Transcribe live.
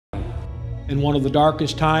in one of the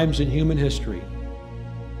darkest times in human history,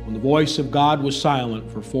 when the voice of God was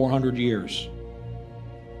silent for 400 years.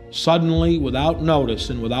 Suddenly, without notice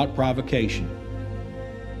and without provocation,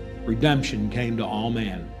 redemption came to all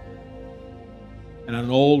man. And on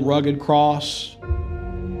an old rugged cross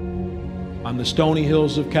on the stony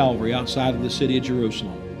hills of Calvary outside of the city of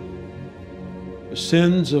Jerusalem, the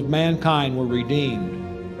sins of mankind were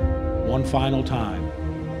redeemed one final time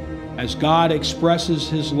as God expresses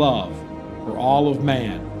His love for all of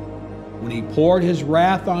man when He poured His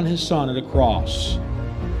wrath on His Son at a cross,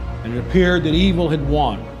 and it appeared that evil had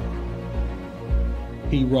won.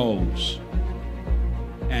 He rose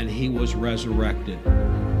and He was resurrected.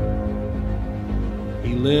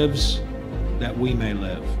 He lives that we may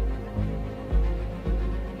live.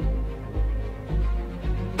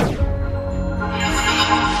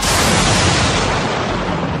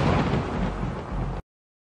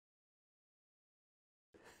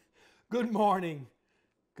 Good morning,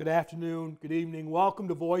 good afternoon, good evening. Welcome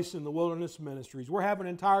to Voice in the Wilderness Ministries. We're having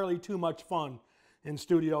entirely too much fun in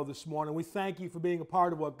studio this morning. We thank you for being a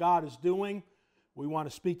part of what God is doing. We want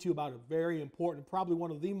to speak to you about a very important, probably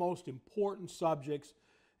one of the most important subjects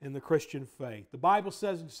in the Christian faith. The Bible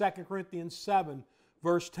says in 2 Corinthians 7,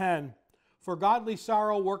 verse 10, "For godly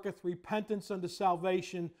sorrow worketh repentance unto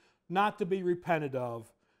salvation, not to be repented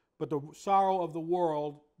of, but the sorrow of the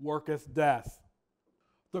world worketh death."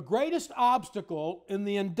 The greatest obstacle in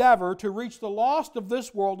the endeavor to reach the lost of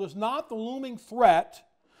this world is not the looming threat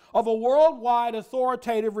of a worldwide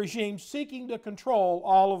authoritative regime seeking to control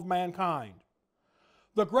all of mankind.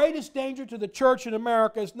 The greatest danger to the church in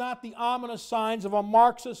America is not the ominous signs of a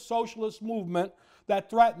Marxist socialist movement that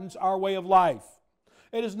threatens our way of life.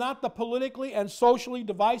 It is not the politically and socially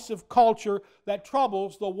divisive culture that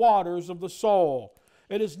troubles the waters of the soul.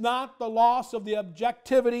 It is not the loss of the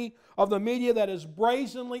objectivity of the media that is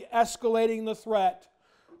brazenly escalating the threat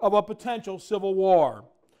of a potential civil war.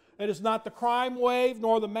 It is not the crime wave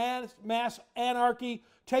nor the mass anarchy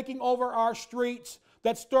taking over our streets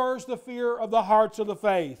that stirs the fear of the hearts of the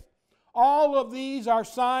faith. All of these are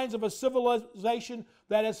signs of a civilization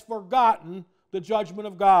that has forgotten the judgment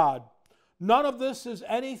of God. None of this is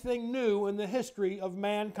anything new in the history of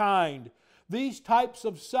mankind. These types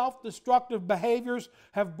of self-destructive behaviors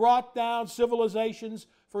have brought down civilizations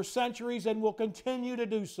for centuries and will continue to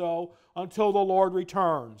do so until the Lord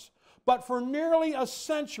returns. But for nearly a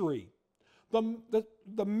century,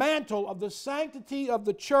 the mantle of the sanctity of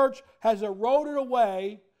the church has eroded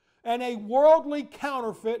away and a worldly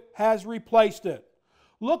counterfeit has replaced it.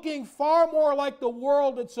 Looking far more like the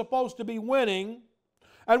world it's supposed to be winning,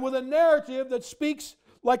 and with a narrative that speaks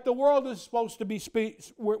like the world is supposed to be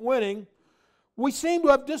winning, we seem to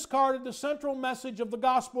have discarded the central message of the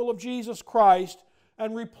gospel of Jesus Christ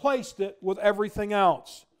and replaced it with everything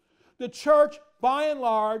else. The church, by and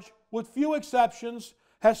large, with few exceptions,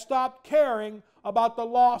 has stopped caring about the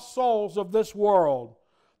lost souls of this world.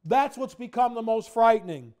 That's what's become the most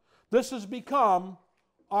frightening. This has become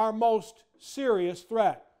our most serious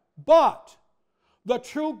threat. But the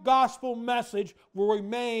true gospel message will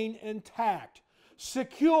remain intact,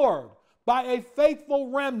 secured by a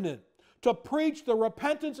faithful remnant to preach the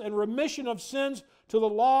repentance and remission of sins to the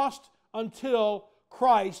lost until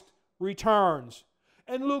Christ returns.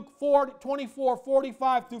 In Luke 24,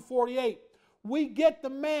 45 through 48, we get the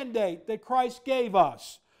mandate that Christ gave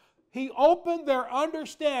us. He opened their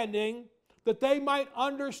understanding that they might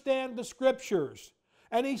understand the Scriptures.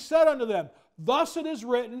 And He said unto them, "Thus it is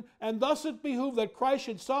written, and thus it behooved that Christ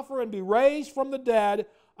should suffer and be raised from the dead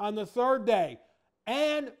on the third day,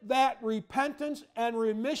 and that repentance and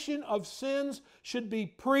remission of sins should be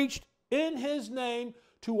preached in His name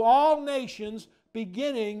to all nations,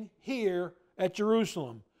 beginning here at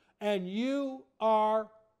Jerusalem. And you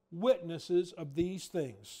are witnesses of these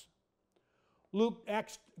things."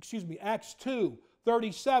 Acts 2,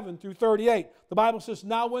 37 through 38. The Bible says,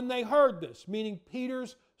 "Now when they heard this," meaning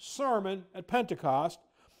Peter's sermon at Pentecost,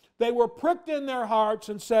 "they were pricked in their hearts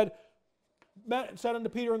and said unto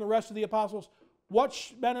Peter and the rest of the apostles,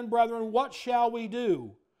 Men and brethren, what shall we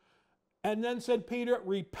do?" And then said Peter,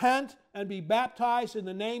 "Repent and be baptized in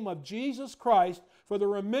the name of Jesus Christ for the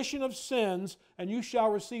remission of sins, and you shall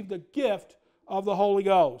receive the gift of the Holy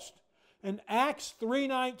Ghost." In Acts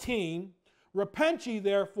 3:19, "Repent ye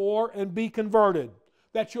therefore and be converted,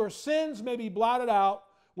 that your sins may be blotted out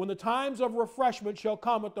when the times of refreshment shall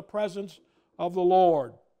come at the presence of the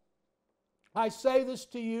Lord." I say this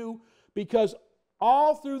to you because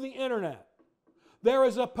all through the internet, there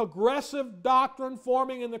is a progressive doctrine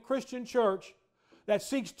forming in the Christian church that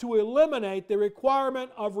seeks to eliminate the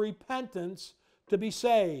requirement of repentance to be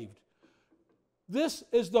saved. This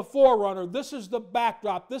is the forerunner. This is the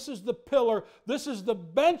backdrop. This is the pillar. This is the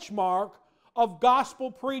benchmark of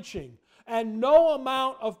gospel preaching. And no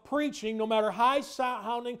amount of preaching, no matter high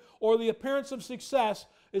sounding or the appearance of success,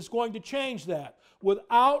 is going to change that.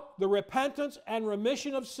 Without the repentance and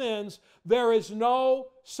remission of sins, there is no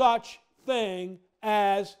such thing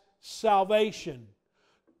as salvation.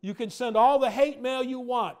 You can send all the hate mail you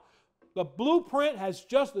want. The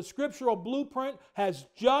scriptural blueprint has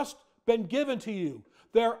just been given to you.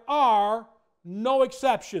 There are no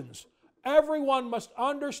exceptions. Everyone must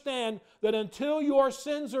understand that until your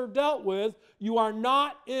sins are dealt with, you are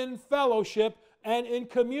not in fellowship and in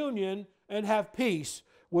communion and have peace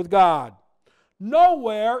with God.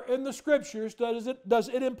 Nowhere in the Scriptures does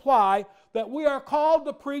it imply that we are called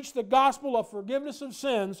to preach the gospel of forgiveness of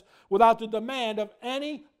sins without the demand of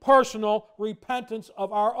any personal repentance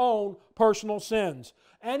of our own personal sins.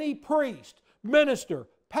 Any priest, minister,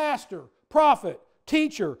 pastor, prophet,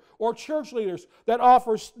 teacher, or church leaders that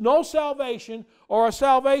offers no salvation or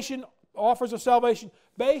offers a salvation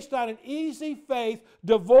based on an easy faith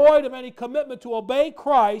devoid of any commitment to obey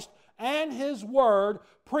Christ and His Word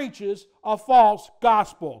preaches a false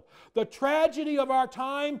gospel. The tragedy of our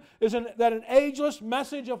time is that an ageless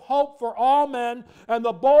message of hope for all men and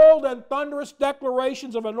the bold and thunderous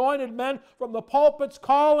declarations of anointed men from the pulpits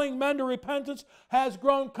calling men to repentance has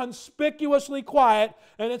grown conspicuously quiet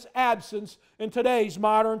in its absence in today's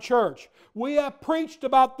modern church. We have preached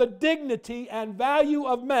about the dignity and value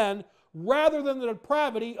of men rather than the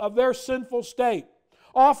depravity of their sinful state,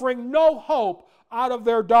 offering no hope out of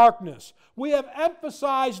their darkness. We have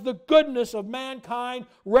emphasized the goodness of mankind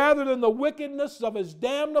rather than the wickedness of his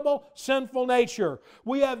damnable, sinful nature.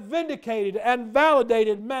 We have vindicated and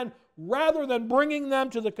validated men rather than bringing them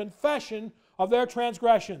to the confession of their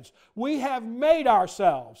transgressions. We have made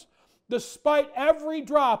ourselves, despite every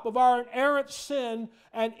drop of our inerrant sin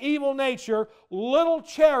and evil nature, little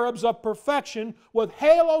cherubs of perfection with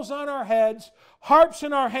halos on our heads, harps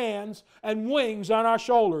in our hands, and wings on our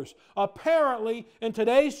shoulders. Apparently, in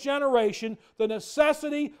today's generation, the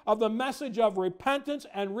necessity of the message of repentance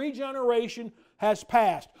and regeneration has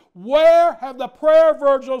passed. Where have the prayer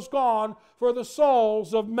virgils gone for the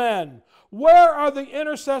souls of men? Where are the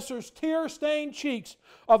intercessors' tear-stained cheeks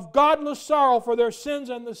of godless sorrow for their sins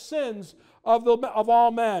and the sins of all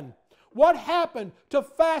men? What happened to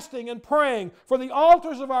fasting and praying for the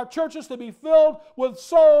altars of our churches to be filled with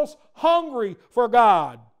souls hungry for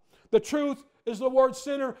God? The truth is the word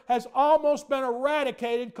sinner has almost been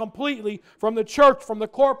eradicated completely from the church, from the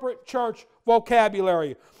corporate church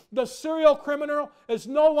vocabulary. The serial criminal is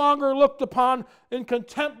no longer looked upon in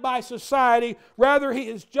contempt by society. Rather, he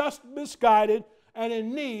is just misguided and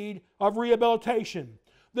in need of rehabilitation.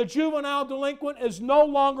 The juvenile delinquent is no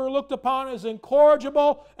longer looked upon as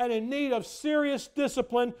incorrigible and in need of serious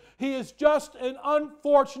discipline. He is just an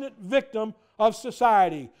unfortunate victim of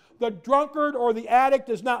society. The drunkard or the addict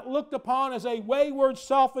is not looked upon as a wayward,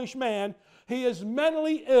 selfish man. He is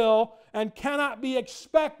mentally ill and cannot be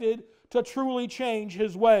expected to truly change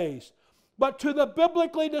his ways. But to the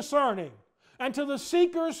biblically discerning and to the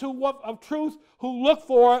seekers of truth who look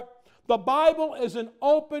for it, the Bible is an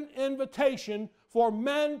open invitation for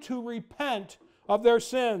men to repent of their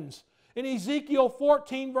sins. In Ezekiel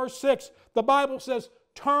 14, verse 6, the Bible says,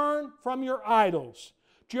 "Turn from your idols."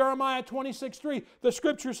 Jeremiah 26:3, the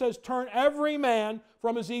Scripture says, "Turn every man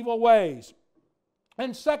from his evil ways."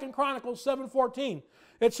 In 2 Chronicles 7:14,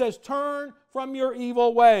 it says, "Turn from your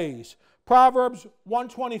evil ways." Proverbs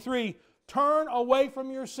 1:23, "Turn away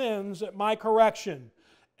from your sins at my correction."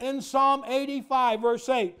 In Psalm 85, verse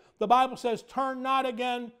 8, the Bible says, "Turn not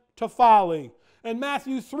again to folly." In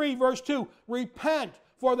Matthew 3, verse 2, "Repent,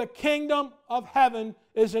 for the kingdom of heaven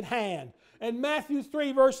is at hand." In Matthew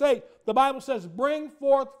 3, verse 8, the Bible says, "Bring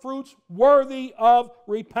forth fruits worthy of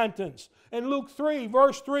repentance." In Luke 3,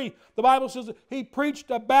 verse 3, the Bible says He preached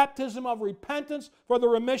a baptism of repentance for the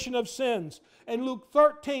remission of sins. In Luke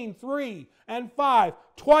 13, 3 and 5,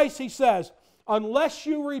 twice He says, "Unless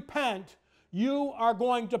you repent, you are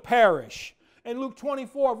going to perish." In Luke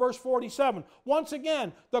 24, verse 47, once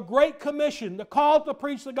again, the Great Commission, the call to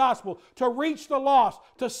preach the gospel, to reach the lost,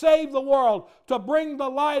 to save the world, to bring the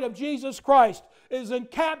light of Jesus Christ, is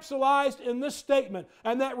encapsulated in this statement,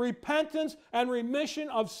 and that repentance and remission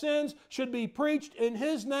of sins should be preached in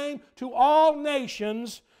His name to all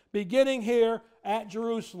nations, beginning here at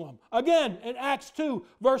Jerusalem. Again, in Acts 2,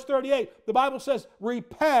 verse 38, the Bible says,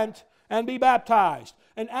 "Repent and be baptized."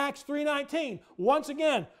 In Acts 3:19, once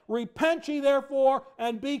again, "Repent ye therefore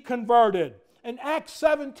and be converted." In Acts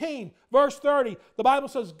 17, verse 30, the Bible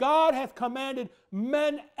says, "God hath commanded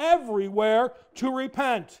men everywhere to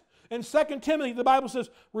repent." In 2 Timothy, the Bible says,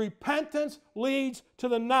 repentance leads to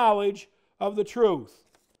the knowledge of the truth.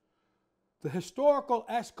 The historical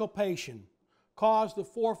exculpation caused the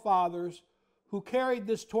forefathers who carried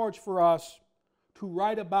this torch for us to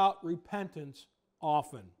write about repentance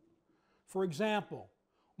often. For example,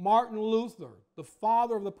 Martin Luther, the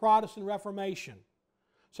father of the Protestant Reformation,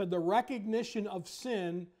 said the recognition of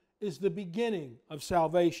sin is the beginning of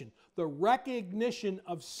salvation. The recognition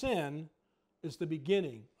of sin is the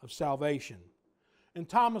beginning of salvation. And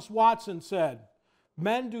Thomas Watson said,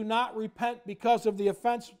 men do not repent because of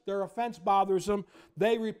their offense bothers them.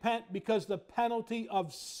 They repent because the penalty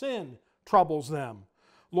of sin troubles them.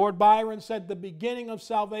 Lord Byron said the beginning of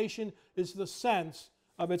salvation is the sense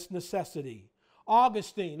of its necessity.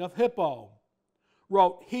 Augustine of Hippo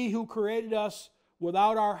wrote, he who created us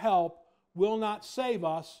without our help will not save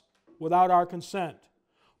us without our consent.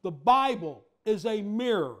 The Bible is a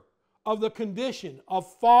mirror of the condition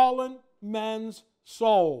of fallen men's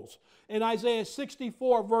souls. In Isaiah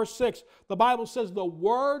 64, verse 6, the Bible says the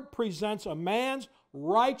Word presents a man's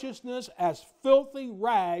righteousness as filthy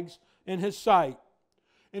rags in his sight.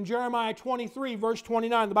 In Jeremiah 23, verse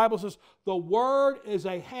 29, the Bible says, the Word is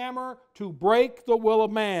a hammer to break the will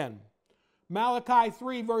of man. Malachi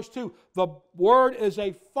 3, verse 2, the Word is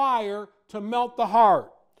a fire to melt the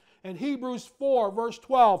heart. In Hebrews 4, verse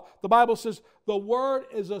 12, the Bible says, the Word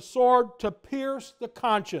is a sword to pierce the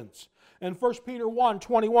conscience. In 1 Peter 1,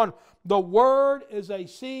 21, the Word is a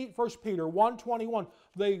seed, 1 Peter 1, 21,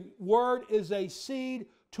 the Word is a seed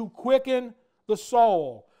to quicken the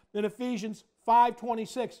soul. In Ephesians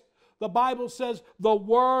 5:26, the Bible says the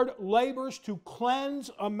Word labors to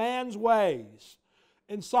cleanse a man's ways.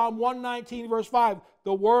 In Psalm 119, verse 5,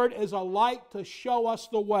 the Word is a light to show us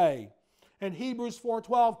the way. In Hebrews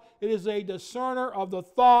 4:12, it is a discerner of the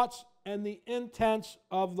thoughts and the intents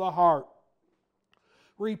of the heart.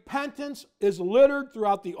 Repentance is littered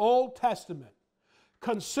throughout the Old Testament.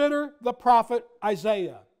 Consider the prophet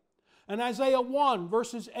Isaiah. In Isaiah 1,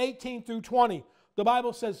 verses 18 through 20, the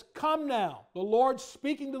Bible says, come now, the Lord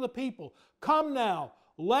speaking to the people, come now,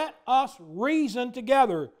 let us reason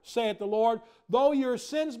together, saith the Lord. Though your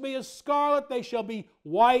sins be as scarlet, they shall be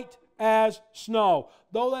white as snow.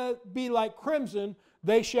 Though they be like crimson,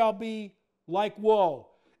 they shall be like wool.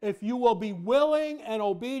 If you will be willing and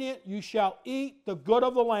obedient, you shall eat the good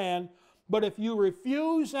of the land. But if you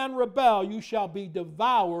refuse and rebel, you shall be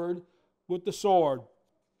devoured with the sword.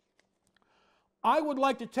 I would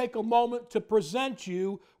like to take a moment to present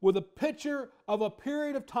you with a picture of a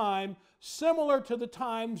period of time similar to the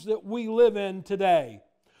times that we live in today.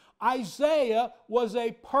 Isaiah was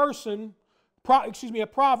a prophet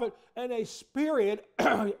in a period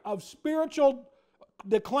of spiritual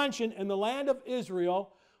declension in the land of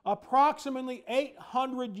Israel, approximately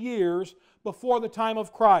 800 years before the time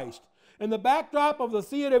of Christ. In the backdrop of the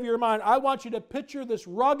theater of your mind, I want you to picture this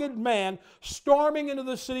rugged man storming into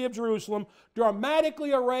the city of Jerusalem,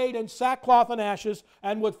 dramatically arrayed in sackcloth and ashes,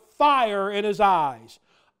 and with fire in his eyes.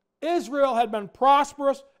 Israel had been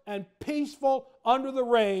prosperous and peaceful under the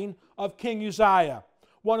reign of King Uzziah,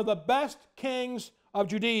 one of the best kings of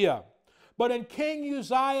Judea. But in King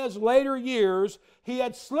Uzziah's later years, he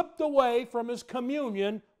had slipped away from his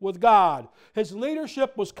communion with God. His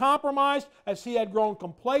leadership was compromised as he had grown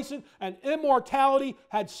complacent, and immortality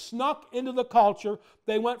had snuck into the culture.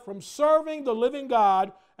 They went from serving the living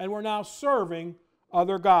God and were now serving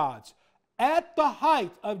other gods. At the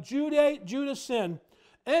height of Judah's sin,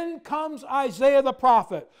 in comes Isaiah the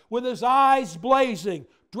prophet with his eyes blazing,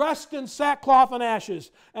 dressed in sackcloth and ashes.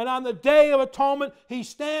 And on the Day of Atonement, he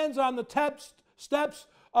stands on the steps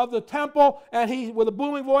of the temple, and he, with a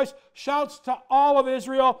booming voice, shouts to all of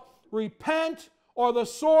Israel, repent, or the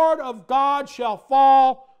sword of God shall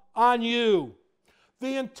fall on you.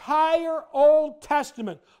 The entire Old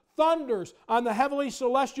Testament thunders on the heavenly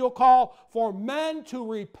celestial call for men to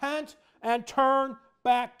repent and turn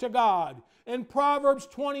back to God. In Proverbs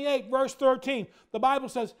 28, verse 13, the Bible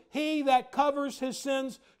says, he that covers his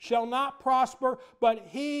sins shall not prosper, but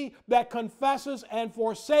he that confesses and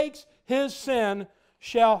forsakes his sin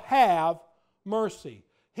shall have mercy.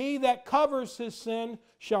 He that covers his sin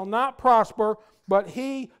shall not prosper, but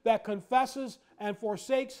he that confesses and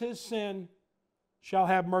forsakes his sin shall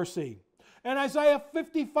have mercy. In Isaiah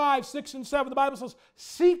 55, 6 and 7, the Bible says,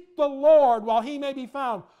 seek the Lord while he may be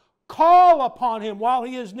found. Call upon him while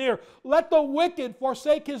he is near. Let the wicked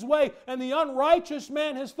forsake his way, and the unrighteous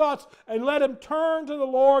man his thoughts, and let him turn to the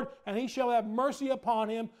Lord, and he shall have mercy upon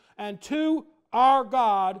him, and to our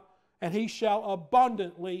God, and he shall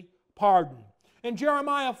abundantly pardon. In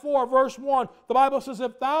Jeremiah 4, verse 1, the Bible says,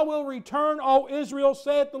 if thou wilt return, O Israel,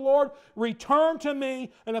 saith the Lord, return to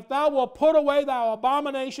me, and if thou wilt put away thy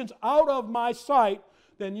abominations out of my sight,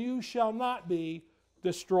 then you shall not be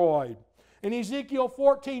destroyed. In Ezekiel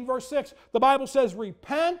 14, verse 6, the Bible says,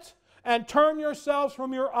 repent and turn yourselves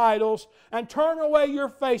from your idols, and turn away your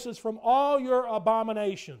faces from all your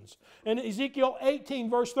abominations. In Ezekiel 18,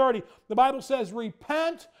 verse 30, the Bible says,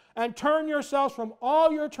 repent and turn yourselves from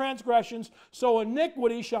all your transgressions, so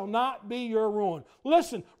iniquity shall not be your ruin.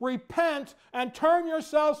 Listen, repent and turn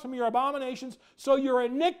yourselves from your abominations, so your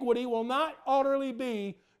iniquity will not utterly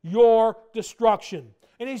be your destruction.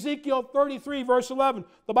 In Ezekiel 33, verse 11,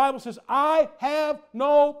 the Bible says, I have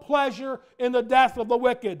no pleasure in the death of the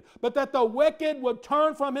wicked, but that the wicked would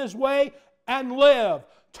turn from his way and live.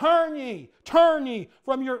 Turn ye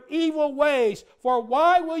from your evil ways. For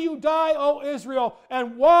why will you die, O Israel?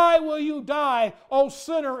 And why will you die, O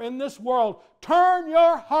sinner in this world? Turn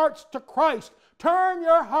your hearts to Christ. Turn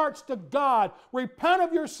your hearts to God. Repent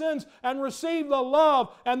of your sins and receive the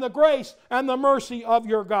love and the grace and the mercy of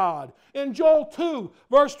your God. In Joel 2,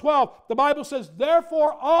 verse 12, the Bible says,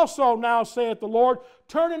 therefore also now saith the Lord,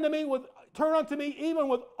 turn unto me even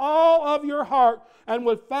with all of your heart, and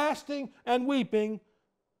with fasting and weeping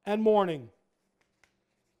and mourning.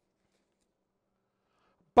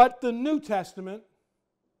 But the New Testament,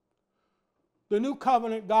 the new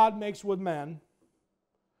covenant God makes with men,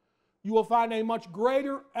 you will find a much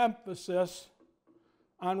greater emphasis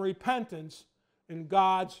on repentance in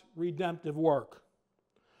God's redemptive work.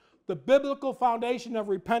 The biblical foundation of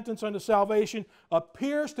repentance unto salvation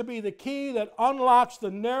appears to be the key that unlocks the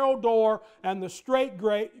narrow door and the strait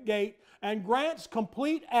gate and grants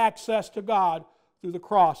complete access to God through the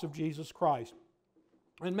cross of Jesus Christ.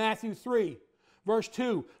 In Matthew 3, verse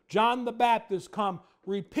 2, John the Baptist come,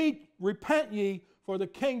 repent ye, for the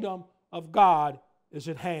kingdom of God is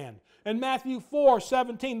at hand. In Matthew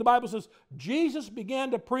 4:17, the Bible says, Jesus began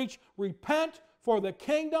to preach, repent, for the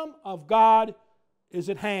kingdom of God is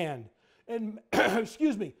at hand. In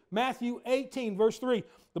Matthew 18, verse 3,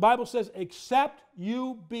 the Bible says, except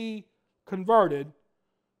you be converted,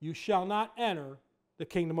 you shall not enter the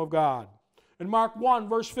kingdom of God. In Mark 1,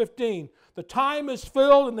 verse 15, the time is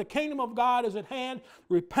filled and the kingdom of God is at hand.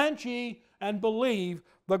 Repent ye and believe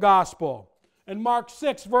the gospel. In Mark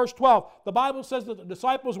 6, verse 12, the Bible says that the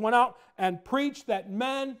disciples went out and preached that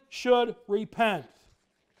men should repent.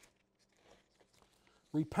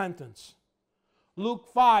 Repentance.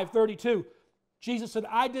 Luke 5:32, Jesus said,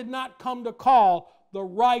 I did not come to call the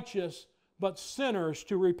righteous, but sinners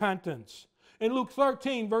to repentance. In Luke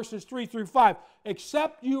 13, verses 3 through 5,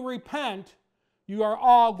 except you repent, you are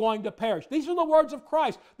all going to perish. These are the words of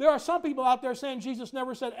Christ. There are some people out there saying Jesus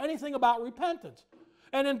never said anything about repentance.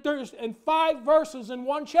 And in 5 verses in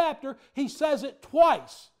one chapter, he says it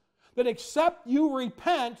twice. That except you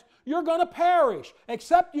repent, you're going to perish.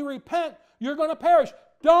 Except you repent, you're going to perish.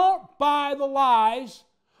 Don't buy the lies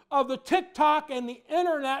of the TikTok and the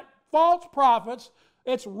internet false prophets.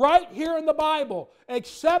 It's right here in the Bible.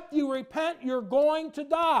 Except you repent, you're going to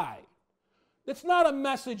die. It's not a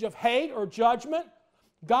message of hate or judgment.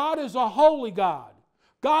 God is a holy God.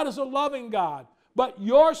 God is a loving God. But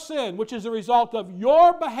your sin, which is a result of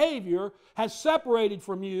your behavior, has separated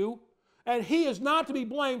from you, and He is not to be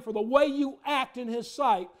blamed for the way you act in His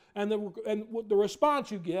sight, and the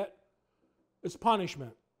response you get is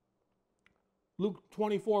punishment. Luke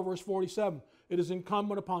 24, verse 47, it is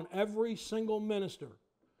incumbent upon every single minister,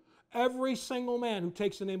 every single man who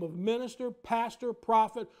takes the name of minister, pastor,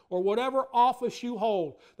 prophet, or whatever office you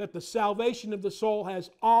hold, that the salvation of the soul has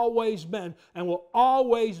always been and will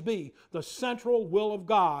always be the central will of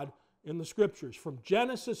God in the Scriptures. From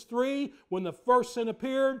Genesis 3, when the first sin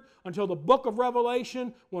appeared, until the book of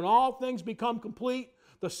Revelation, when all things become complete,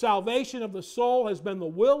 the salvation of the soul has been the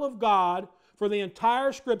will of God for the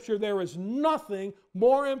entire Scripture. There is nothing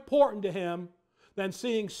more important to Him than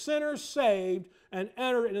seeing sinners saved and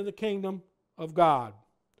enter into the kingdom of God.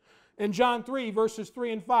 In John 3, verses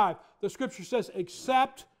 3 and 5, the Scripture says,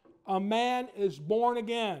 except a man is born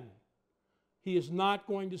again, he is not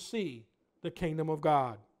going to see the kingdom of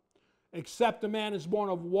God. Except a man is born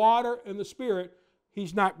of water and the Spirit,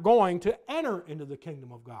 he's not going to enter into the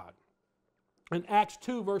kingdom of God. In Acts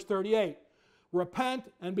 2, verse 38,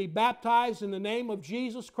 repent and be baptized in the name of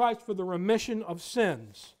Jesus Christ for the remission of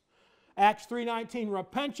sins. Acts 3:19,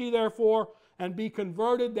 repent ye therefore and be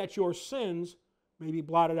converted that your sins may be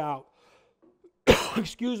blotted out.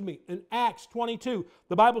 Excuse me. In Acts 22,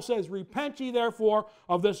 the Bible says, repent ye therefore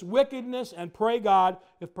of this wickedness and pray God,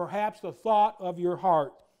 if perhaps the thought of your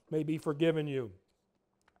heart may be forgiven you.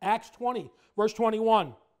 Acts 20, verse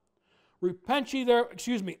 21, repent ye there,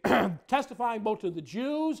 testifying both to the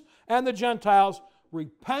Jews and the Gentiles,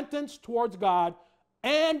 repentance towards God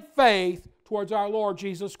and faith towards our Lord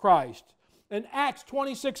Jesus Christ. In Acts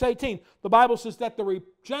 26:18, the Bible says that the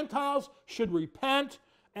Gentiles should repent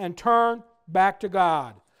and turn back to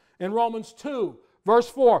God. In Romans 2, verse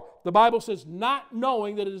 4, the Bible says, not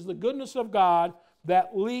knowing that it is the goodness of God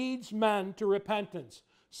that leads men to repentance.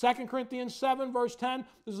 2 Corinthians 7, verse 10,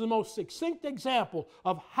 this is the most succinct example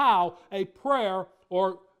of how a prayer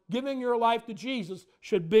or giving your life to Jesus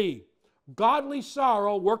should be. Godly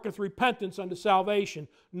sorrow worketh repentance unto salvation,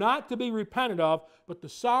 not to be repented of, but the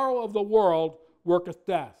sorrow of the world worketh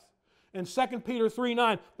death. In 2 Peter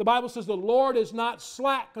 3:9, the Bible says, the Lord is not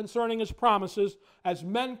slack concerning His promises, as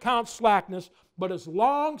men count slackness, but is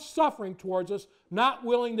long-suffering towards us, not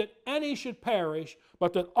willing that any should perish,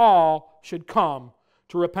 but that all should come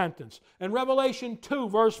to repentance. In Revelation 2,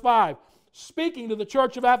 verse 5, speaking to the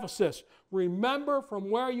church of Ephesus, remember from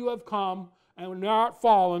where you have come and art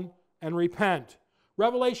fallen, and repent.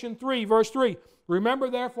 Revelation 3, verse 3, remember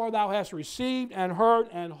therefore thou hast received and heard,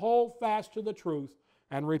 and hold fast to the truth,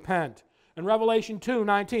 and repent. In Revelation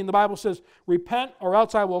 2:19, the Bible says, repent, or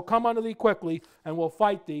else I will come unto thee quickly, and will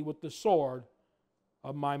fight thee with the sword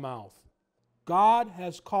of my mouth. God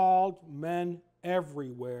has called men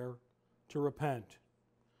everywhere to repent,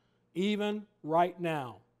 even right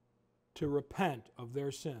now, to repent of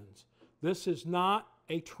their sins. This is not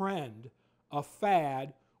a trend, a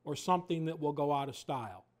fad, or something that will go out of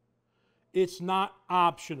style. It's not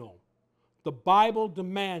optional. The Bible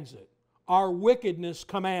demands it. Our wickedness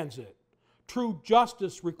commands it. True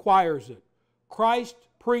justice requires it. Christ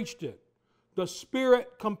preached it. The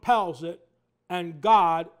Spirit compels it, and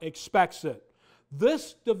God expects it.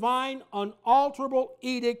 This divine, unalterable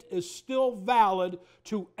edict is still valid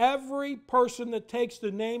to every person that takes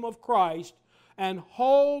the name of Christ and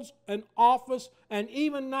holds an office, and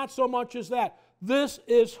even not so much as that. This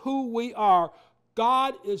is who we are.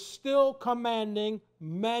 God is still commanding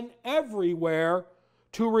men everywhere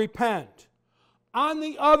to repent. On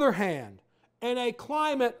the other hand, in a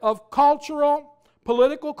climate of cultural,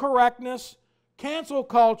 political correctness, cancel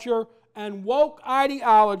culture, and woke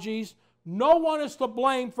ideologies, no one is to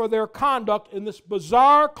blame for their conduct in this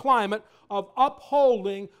bizarre climate of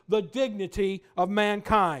upholding the dignity of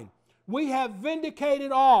mankind. We have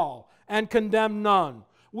vindicated all and condemned none.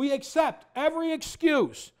 We accept every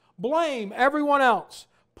excuse, blame everyone else,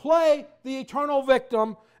 play the eternal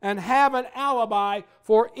victim, and have an alibi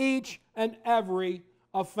for each and every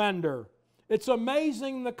offender. It's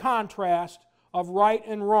amazing the contrast of right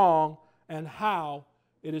and wrong and how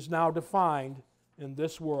it is now defined in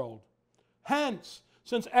this world. Hence,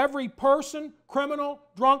 since every person, criminal,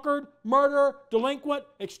 drunkard, murderer, delinquent,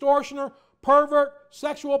 extortioner, pervert,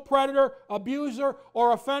 sexual predator, abuser,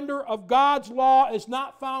 or offender of God's law is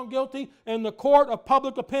not found guilty in the court of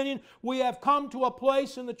public opinion, we have come to a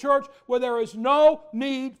place in the church where there is no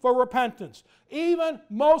need for repentance. Even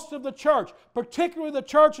most of the church, particularly the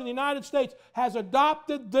church in the United States, has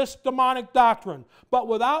adopted this demonic doctrine. But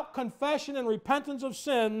without confession and repentance of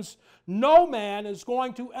sins, no man is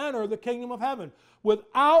going to enter the kingdom of heaven.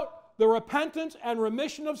 Without the repentance and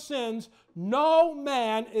remission of sins, no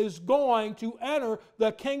man is going to enter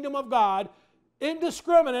the kingdom of God,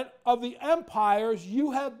 indiscriminate of the empires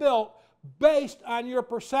you have built based on your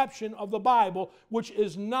perception of the Bible, which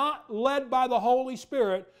is not led by the Holy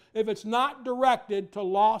Spirit if it's not directed to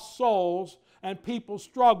lost souls and people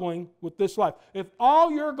struggling with this life. If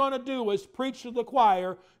all you're going to do is preach to the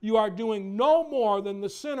choir, you are doing no more than the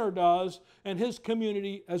sinner does and his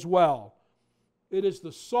community as well. It is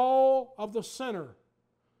the soul of the sinner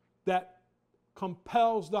that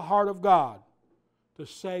compels the heart of God to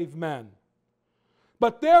save men.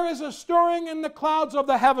 But there is a stirring in the clouds of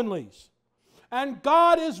the heavenlies, and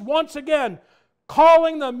God is once again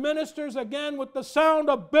calling the ministers again with the sound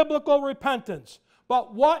of biblical repentance.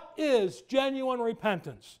 But what is genuine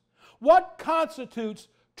repentance? What constitutes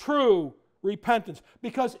true repentance?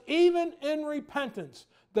 Because even in repentance,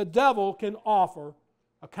 the devil can offer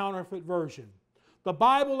a counterfeit version. The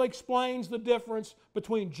Bible explains the difference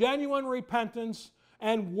between genuine repentance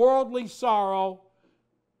and worldly sorrow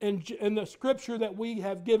in the scripture that we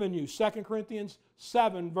have given you, 2 Corinthians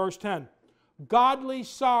 7, verse 10. Godly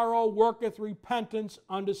sorrow worketh repentance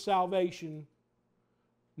unto salvation,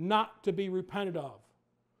 not to be repented of.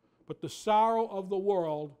 But the sorrow of the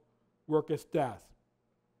world worketh death.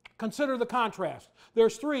 Consider the contrast.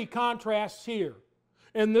 There's three contrasts here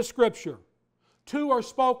in this scripture. Two are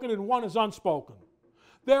spoken and one is unspoken.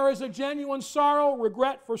 There is a genuine sorrow,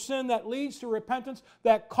 regret for sin that leads to repentance,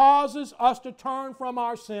 that causes us to turn from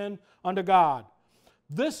our sin unto God.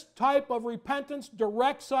 This type of repentance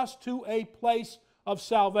directs us to a place of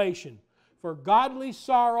salvation. For godly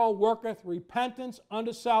sorrow worketh repentance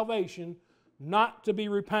unto salvation, not to be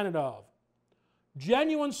repented of.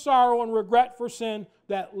 Genuine sorrow and regret for sin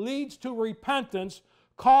that leads to repentance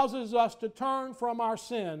causes us to turn from our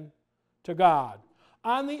sin to God.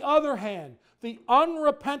 On the other hand, the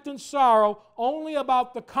unrepentant sorrow only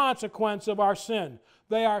about the consequence of our sin.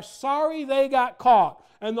 They are sorry they got caught,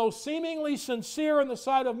 and though seemingly sincere in the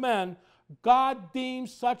sight of men, God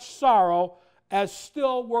deems such sorrow as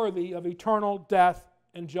still worthy of eternal death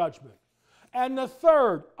and judgment. And the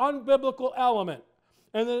third unbiblical element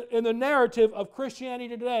in the narrative of Christianity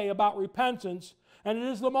today about repentance, and it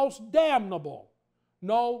is the most damnable,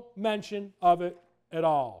 no mention of it at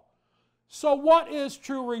all. So what is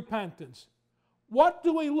true repentance? What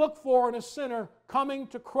do we look for in a sinner coming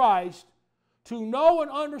to Christ to know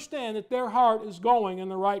and understand that their heart is going in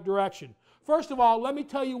the right direction? First of all, let me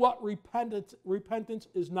tell you what repentance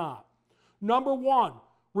is not. Number one,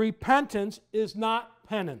 repentance is not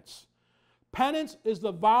penance. Penance is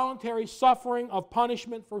the voluntary suffering of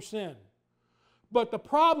punishment for sin. But the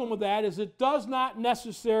problem with that is it does not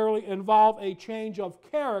necessarily involve a change of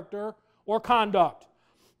character or conduct.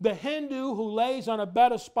 The Hindu who lays on a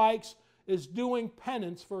bed of spikes is doing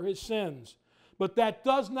penance for his sins. But that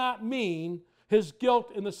does not mean his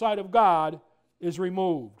guilt in the sight of God is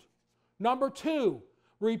removed. Number two,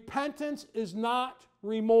 repentance is not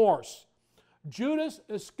remorse. Judas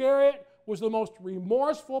Iscariot was the most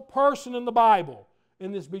remorseful person in the Bible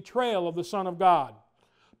in this betrayal of the Son of God.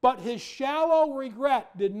 But his shallow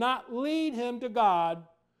regret did not lead him to God,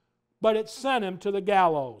 but it sent him to the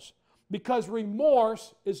gallows. Because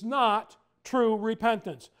remorse is not true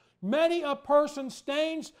repentance. Many a person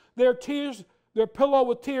stains their pillow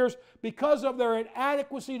with tears because of their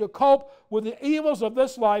inadequacy to cope with the evils of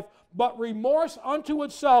this life, but remorse unto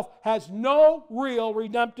itself has no real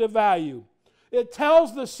redemptive value. It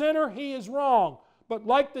tells the sinner he is wrong, but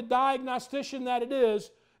like the diagnostician that it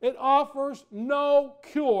is, it offers no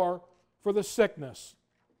cure for the sickness.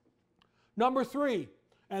 Number three,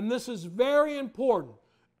 and this is very important,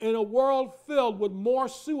 in a world filled with more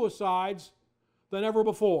suicides than ever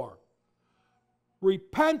before,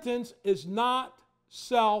 repentance is not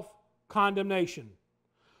self-condemnation.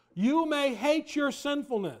 You may hate your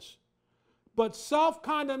sinfulness, but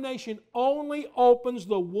self-condemnation only opens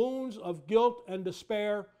the wounds of guilt and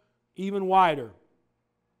despair even wider.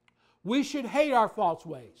 We should hate our false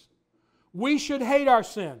ways. We should hate our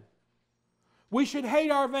sin. We should hate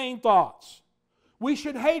our vain thoughts. We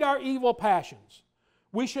should hate our evil passions.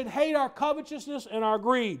 We should hate our covetousness and our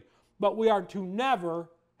greed, but we are to never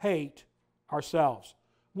hate ourselves.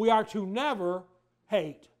 We are to never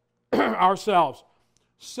hate ourselves.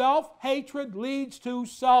 Self-hatred leads to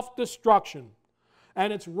self-destruction,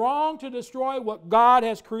 and it's wrong to destroy what God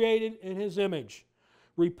has created in His image.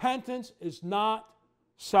 Repentance is not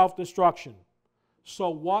self-destruction. So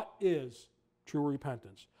what is true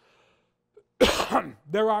repentance?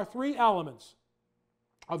 There are three elements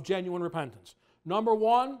of genuine repentance. Number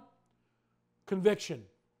one, conviction.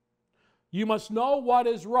 You must know what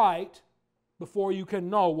is right before you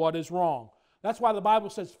can know what is wrong. That's why the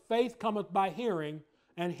Bible says faith cometh by hearing,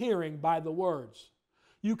 and hearing by the words.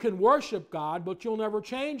 You can worship God, but you'll never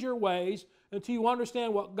change your ways until you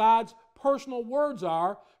understand what God's personal words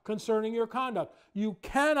are concerning your conduct. You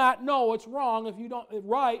cannot know it's wrong if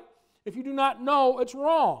you do not know it's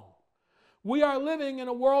wrong. We are living in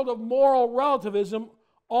a world of moral relativism.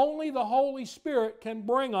 Only the Holy Spirit can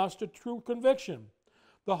bring us to true conviction.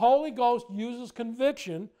 The Holy Ghost uses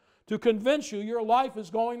conviction to convince you your life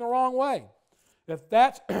is going the wrong way. If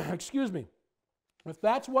that's, if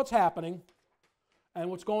that's what's happening and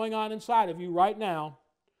what's going on inside of you right now,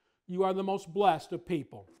 you are the most blessed of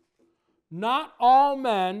people. Not all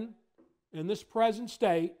men in this present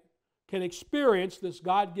state can experience this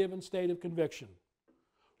God-given state of conviction.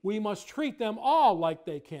 We must treat them all like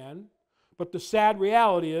they can, but the sad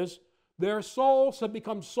reality is their souls have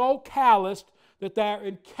become so calloused that they are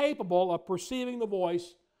incapable of perceiving the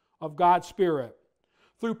voice of God's Spirit.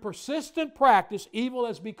 Through persistent practice, evil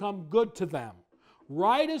has become good to them.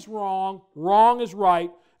 Right is wrong, wrong is right,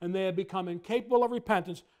 and they have become incapable of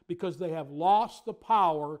repentance because they have lost the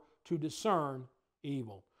power to discern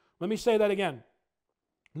evil. Let me say that again.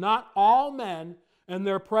 Not all men in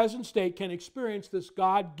their present state can experience this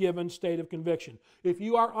God-given state of conviction. If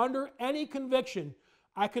you are under any conviction,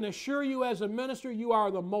 I can assure you as a minister, you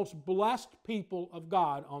are the most blessed people of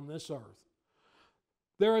God on this earth.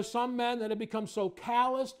 There are some men that have become so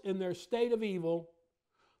calloused in their state of evil,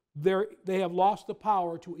 they have lost the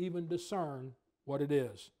power to even discern what it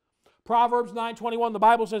is. Proverbs 9:21, the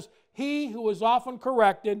Bible says, he who is often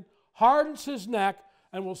corrected hardens his neck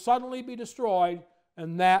and will suddenly be destroyed,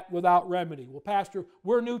 and that without remedy. Well, Pastor,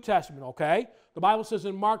 we're New Testament, okay? The Bible says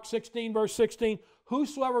in Mark 16, verse 16,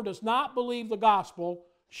 whosoever does not believe the gospel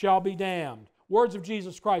shall be damned. Words of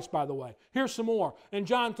Jesus Christ, by the way. Here's some more. In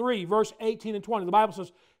John 3, verse 18 and 20, the Bible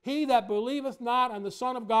says, he that believeth not on the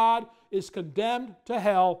Son of God is condemned to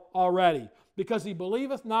hell already, because he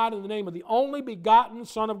believeth not in the name of the only begotten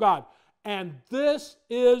Son of God. And this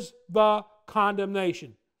is the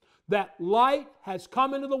condemnation, that light has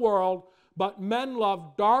come into the world, but men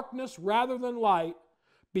love darkness rather than light,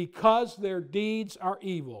 because their deeds are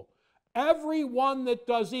evil. Everyone that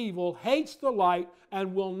does evil hates the light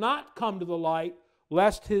and will not come to the light,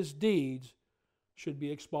 lest his deeds should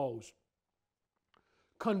be exposed.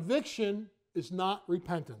 Conviction is not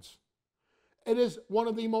repentance. It is one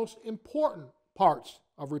of the most important parts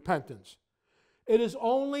of repentance. It is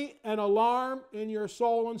only an alarm in your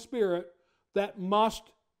soul and spirit that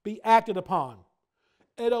must be acted upon.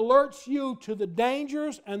 It alerts you to the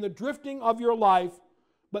dangers and the drifting of your life,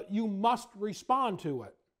 but you must respond to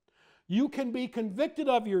it. You can be convicted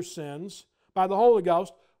of your sins by the Holy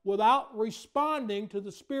Ghost without responding to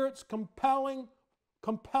the Spirit's compelling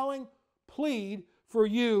plead for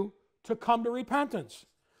you to come to repentance.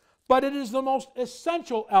 But it is the most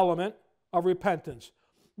essential element of repentance.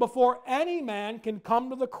 Before any man can come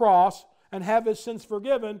to the cross and have his sins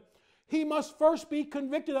forgiven, he must first be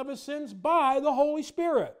convicted of his sins by the Holy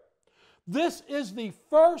Spirit. This is the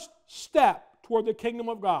first step toward the kingdom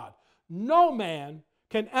of God. No man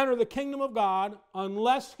can enter the kingdom of God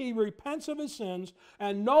unless he repents of his sins,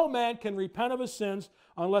 and no man can repent of his sins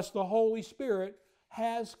unless the Holy Spirit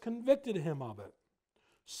has convicted him of it.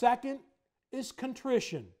 Second is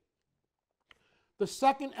contrition. The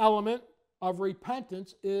second element of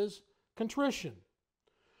repentance is contrition.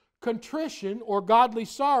 Contrition, or godly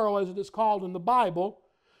sorrow as it is called in the Bible,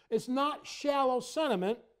 is not shallow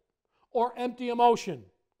sentiment or empty emotion.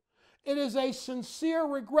 It is a sincere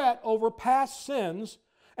regret over past sins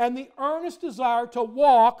and the earnest desire to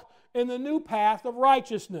walk in the new path of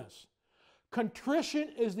righteousness. Contrition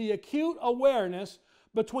is the acute awareness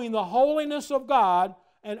between the holiness of God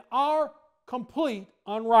and our complete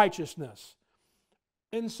unrighteousness.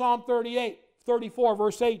 In Psalm 34,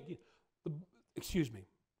 verse 18,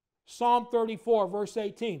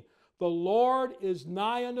 the Lord is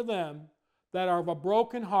nigh unto them that are of a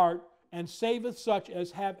broken heart, and saveth such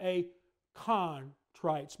as have a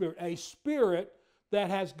contrite spirit, a spirit that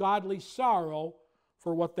has godly sorrow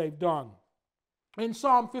for what they've done. In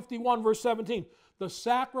Psalm 51, verse 17, the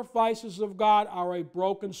sacrifices of God are a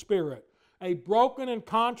broken spirit. A broken and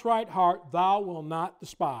contrite heart thou wilt not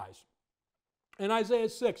despise. In Isaiah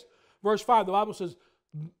 6, verse 5, the Bible says,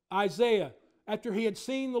 Isaiah, after he had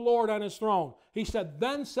seen the Lord on his throne, he said,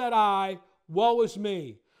 then said I, woe is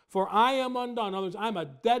me, for I am undone. In other words, I'm a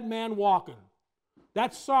dead man walking.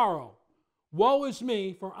 That's sorrow. Woe is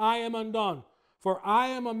me, for I am undone. For I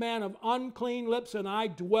am a man of unclean lips, and I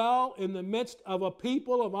dwell in the midst of a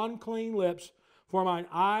people of unclean lips, for mine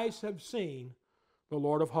eyes have seen the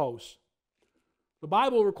Lord of hosts. The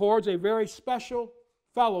Bible records a very special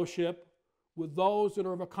fellowship with those that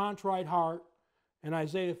are of a contrite heart in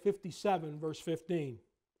Isaiah 57, verse 15.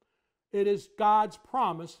 It is God's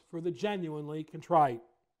promise for the genuinely contrite.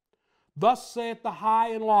 Thus saith the high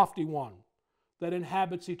and lofty one that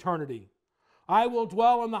inhabits eternity, I will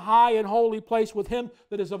dwell in the high and holy place with him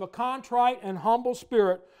that is of a contrite and humble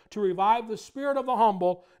spirit, to revive the spirit of the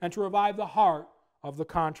humble and to revive the heart of the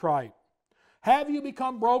contrite. Have you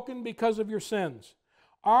become broken because of your sins?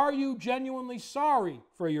 Are you genuinely sorry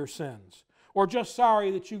for your sins, or just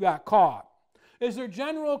sorry that you got caught? Is there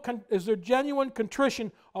genuine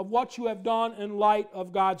contrition of what you have done in light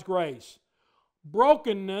of God's grace?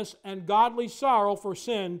 Brokenness and godly sorrow for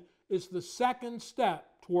sin is the second step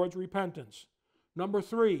towards repentance. Number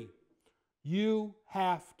 3, you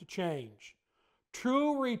have to change.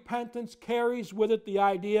 True repentance carries with it the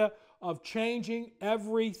idea of changing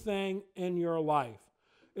everything in your life.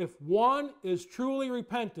 If one is truly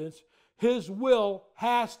repentant, his will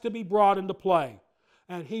has to be brought into play.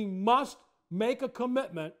 And he must make a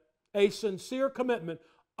commitment, a sincere commitment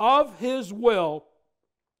of his will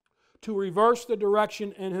to reverse the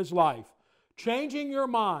direction in his life. Changing your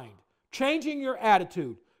mind, changing your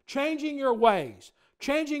attitude, changing your ways,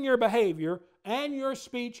 changing your behavior and your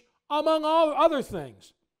speech, among all other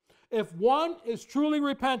things. If one is truly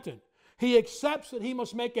repentant, he accepts that he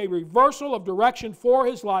must make a reversal of direction for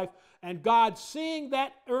his life, and God, seeing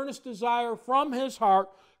that earnest desire from his heart,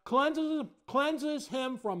 cleanses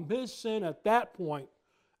him from his sin at that point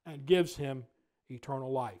and gives him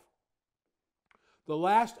eternal life. The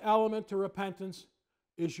last element to repentance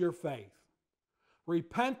is your faith.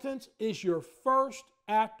 Repentance is your first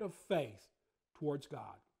act of faith towards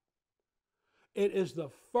God. It is the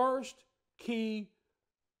first key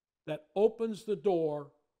that opens the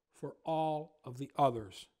door for all of the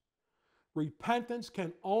others. Repentance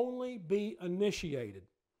can only be initiated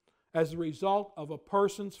as a result of a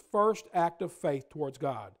person's first act of faith towards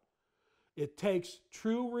God. It takes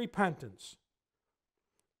true repentance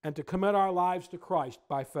and to commit our lives to Christ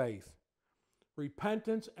by faith.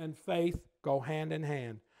 Repentance and faith go hand in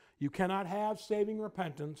hand. You cannot have saving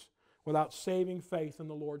repentance without saving faith in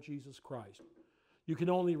the Lord Jesus Christ. You can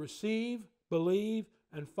only receive, believe,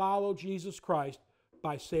 and follow Jesus Christ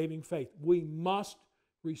by saving faith. We must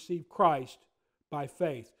receive Christ by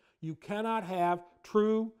faith. You cannot have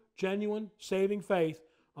true, genuine, saving faith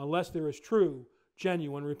unless there is true,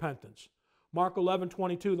 genuine repentance. Mark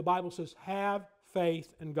 11:22, the Bible says, have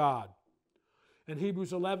faith in God. And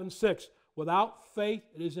Hebrews 11:6, without faith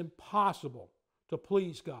it is impossible to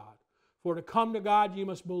please God. For to come to God you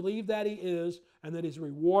must believe that He is, and that He is a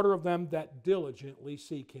rewarder of them that diligently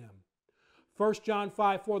seek Him. 1 John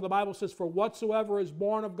 5:4, the Bible says, for whatsoever is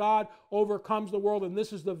born of God overcomes the world, and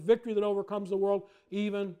this is the victory that overcomes the world,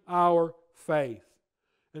 even our faith.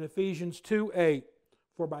 In Ephesians 2:8,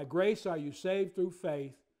 for by grace are you saved through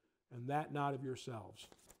faith, and that not of yourselves.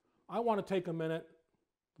 I want to take a minute.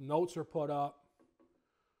 Notes are put up.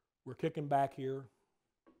 We're kicking back here.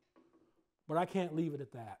 But I can't leave it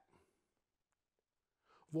at that.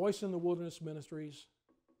 Voice in the Wilderness Ministries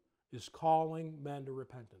is calling men to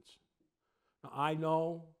repentance. Now, I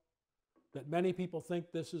know that many people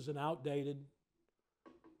think this is an outdated,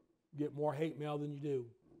 get more hate mail than you do.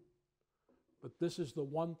 But this is the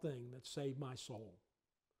one thing that saved my soul.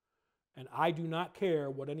 And I do not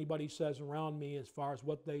care what anybody says around me as far as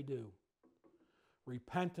what they do.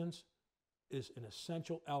 Repentance is an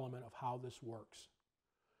essential element of how this works.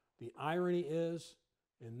 The irony is,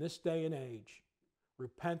 in this day and age,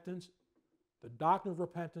 repentance, the doctrine of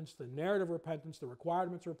repentance, the narrative of repentance, the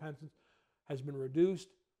requirements of repentance has been reduced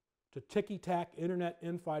to ticky-tack internet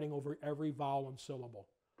infighting over every vowel and syllable.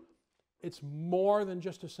 It's more than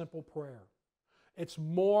just a simple prayer. It's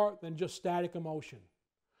more than just static emotion.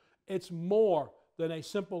 It's more than a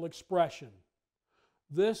simple expression.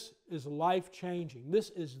 This is life-changing.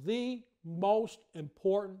 This is the most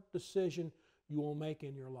important decision you will make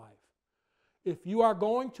in your life. If you are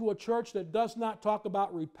going to a church that does not talk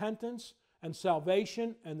about repentance and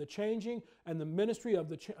salvation and the changing and the ministry of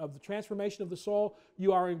the transformation of the soul,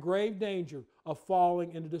 you are in grave danger of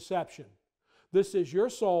falling into deception. This is your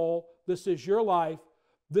soul. This is your life.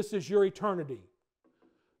 This is your eternity.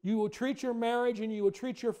 You will treat your marriage and you will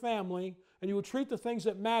treat your family and you will treat the things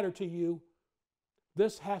that matter to you.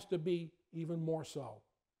 This has to be even more so.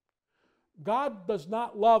 God does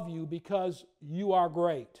not love you because you are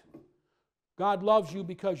great. God loves you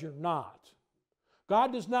because you're not.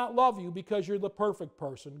 God does not love you because you're the perfect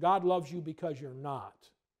person. God loves you because you're not.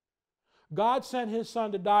 God sent His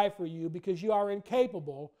Son to die for you because you are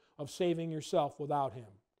incapable of saving yourself without Him.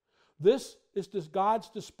 This is God's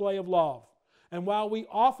display of love. And while we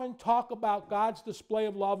often talk about God's display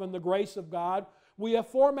of love and the grace of God, we have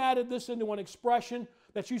formatted this into an expression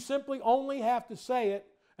that you simply only have to say it,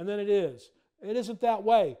 and then it is. It isn't that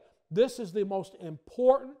way. This is the most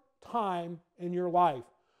important time in your life.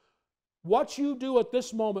 What you do at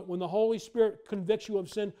this moment when the Holy Spirit convicts you of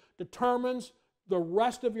sin determines the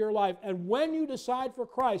rest of your life. And when you decide for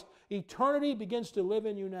Christ, eternity begins to live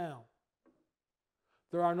in you now.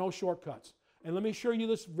 There are no shortcuts. And let me assure you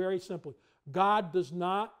this very simply. God does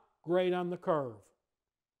not grade on the curve.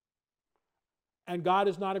 And God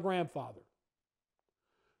is not a grandfather.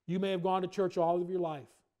 You may have gone to church all of your life.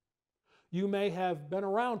 You may have been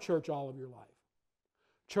around church all of your life.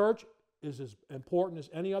 Church is as important as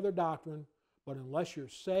any other doctrine, but unless you're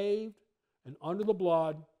saved and under the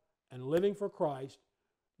blood and living for Christ,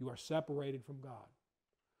 you are separated from God.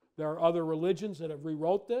 There are other religions that have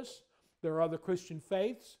rewrote this. There are other Christian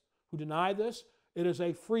faiths who deny this. It is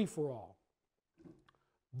a free-for-all.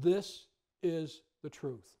 This is the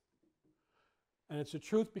truth. And it's the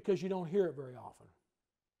truth because you don't hear it very often.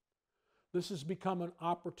 This has become an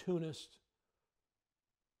opportunist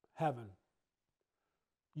heaven.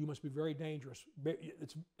 You must be very dangerous.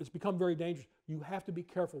 It's become very dangerous. You have to be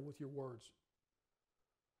careful with your words.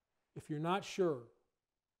 If you're not sure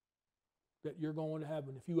that you're going to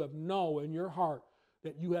heaven, if you have no in your heart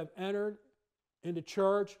that you have entered into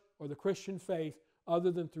church or the Christian faith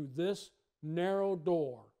other than through this narrow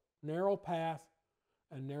door, narrow path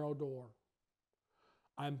and narrow door,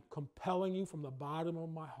 I'm compelling you from the bottom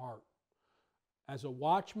of my heart as a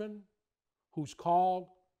watchman, who's called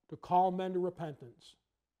to call men to repentance.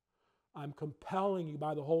 I'm compelling you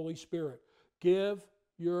by the Holy Spirit. Give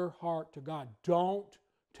your heart to God. Don't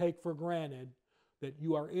take for granted that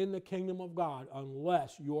you are in the kingdom of God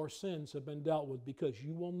unless your sins have been dealt with, because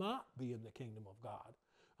you will not be in the kingdom of God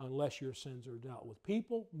unless your sins are dealt with.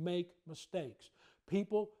 People make mistakes.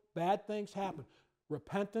 Bad things happen.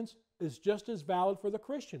 Repentance is just as valid for the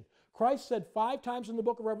Christian. Christ said 5 times in the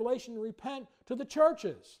book of Revelation, repent to the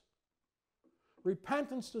churches.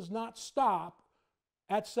 Repentance does not stop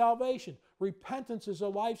at salvation. Repentance is a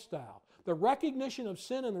lifestyle. The recognition of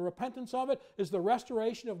sin and the repentance of it is the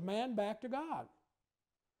restoration of man back to God.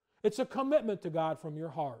 It's a commitment to God from your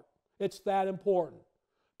heart. It's that important.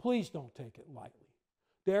 Please don't take it lightly.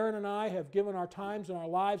 Darren and I have given our times and our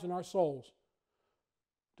lives and our souls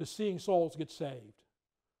to seeing souls get saved.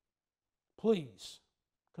 Please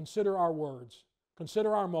consider our words,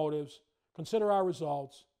 consider our motives, consider our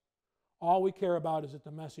results. All we care about is that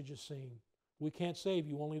the message is seen. We can't save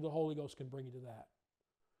you. Only the Holy Ghost can bring you to that.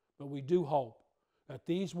 But we do hope that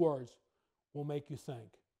these words will make you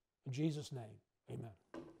think. In Jesus' name, amen.